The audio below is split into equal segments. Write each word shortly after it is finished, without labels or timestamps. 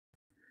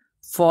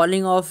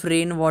Falling of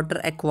rain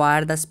water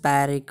acquire the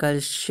spherical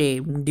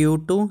shape due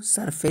to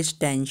surface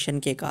tension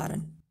के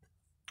कारण।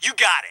 You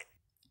got it.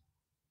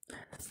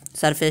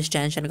 Surface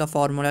tension का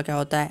formula क्या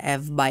होता है?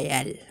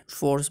 F/L,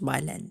 force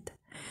by length.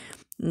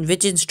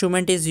 Which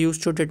instrument is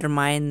use to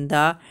determine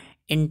the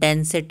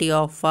intensity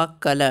of a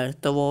colour?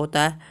 तो वो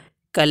होता है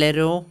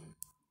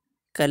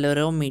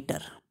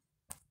कलरोमीटर।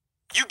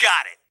 You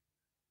got it.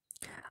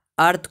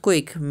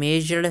 Earthquake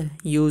measured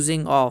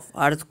using of,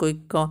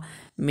 earthquake को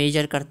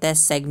मेजर करता है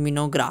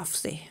सेगमिनोग्राफ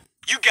से।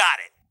 You got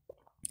it.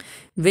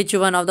 Which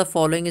one of the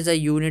following is a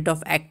unit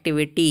of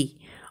activity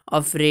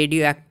of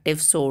radio active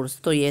source?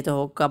 तो ये तो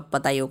होगा,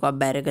 पता ही होगा,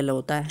 बेरिगल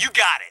होता है। You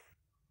got it.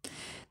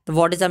 तो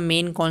what is the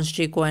main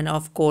constituent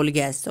of coal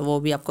gas? तो वो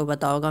भी आपको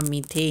पता होगा,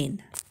 methane.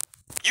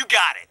 You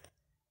got it.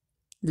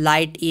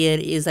 Light year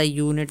is a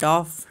unit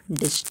of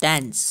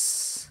distance.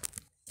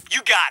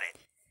 You got it.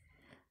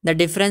 The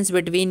difference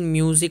between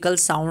musical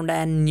sound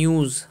and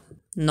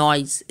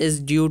noise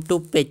is due to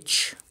pitch.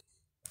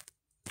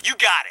 You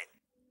got it.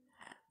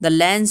 The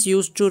lens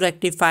use to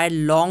rectify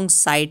long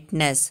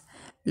sightedness,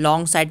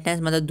 long sightedness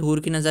मतलब दूर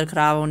की नज़र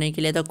खराब होने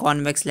के लिए तो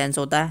convex lens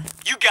होता है।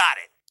 You got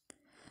it.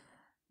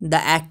 The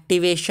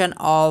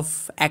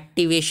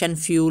activation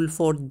fuel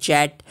for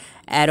jet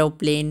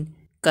aeroplane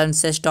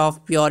consist of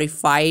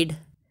purified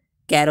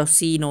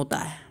kerosene होता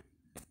है।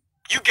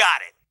 You got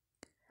it.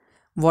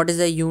 What is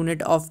the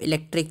unit of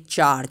electric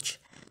charge?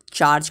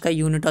 Charge का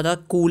यूनिट होता है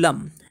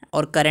कूलम,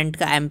 और करंट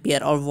का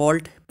एम्पियर, और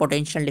वोल्ट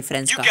पोटेंशियल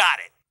डिफरेंस You का। got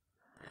it.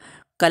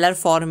 Colour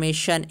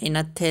formation in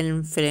a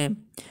thin film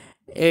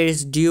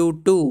is due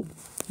to,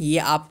 ये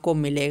आपको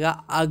मिलेगा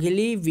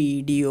अगली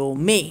वीडियो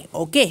में।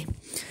 ओके,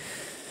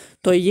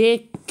 तो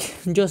ये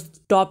जो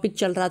टॉपिक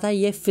चल रहा था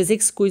ये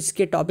फिज़िक्स क्विज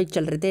के टॉपिक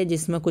चल रहे थे,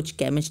 जिसमें कुछ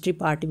केमिस्ट्री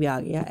पार्ट भी आ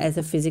गया।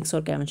 ऐसे फिज़िक्स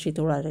और केमिस्ट्री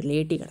थोड़ा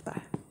रिलेट ही करता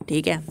है,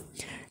 ठीक है।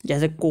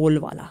 जैसे कोल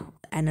वाला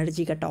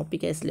एनर्जी का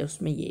टॉपिक है, इसलिए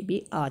उसमें ये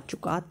भी आ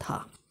चुका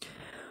था।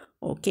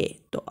 ओके,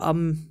 तो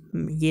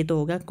अब ये तो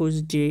होगा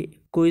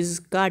क्विज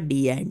का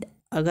डी एंड।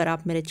 अगर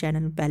आप मेरे चैनल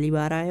में पहली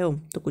बार आए हो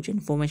तो कुछ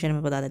इन्फॉर्मेशन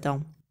मैं बता देता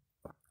हूँ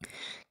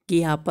कि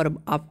यहाँ पर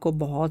आपको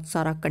बहुत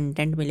सारा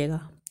कंटेंट मिलेगा,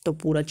 तो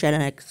पूरा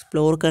चैनल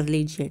एक्सप्लोर कर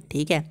लीजिए,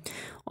 ठीक है।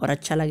 और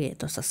अच्छा लगे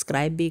तो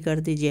सब्सक्राइब भी कर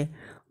दीजिए।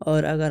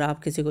 और अगर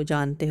आप किसी को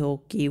जानते हो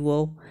कि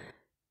वो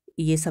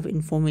ये सब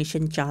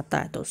इन्फॉर्मेशन चाहता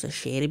है तो उसे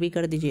शेयर भी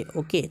कर दीजिए।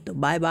 ओके, तो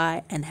bye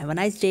bye and have a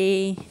nice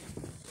day.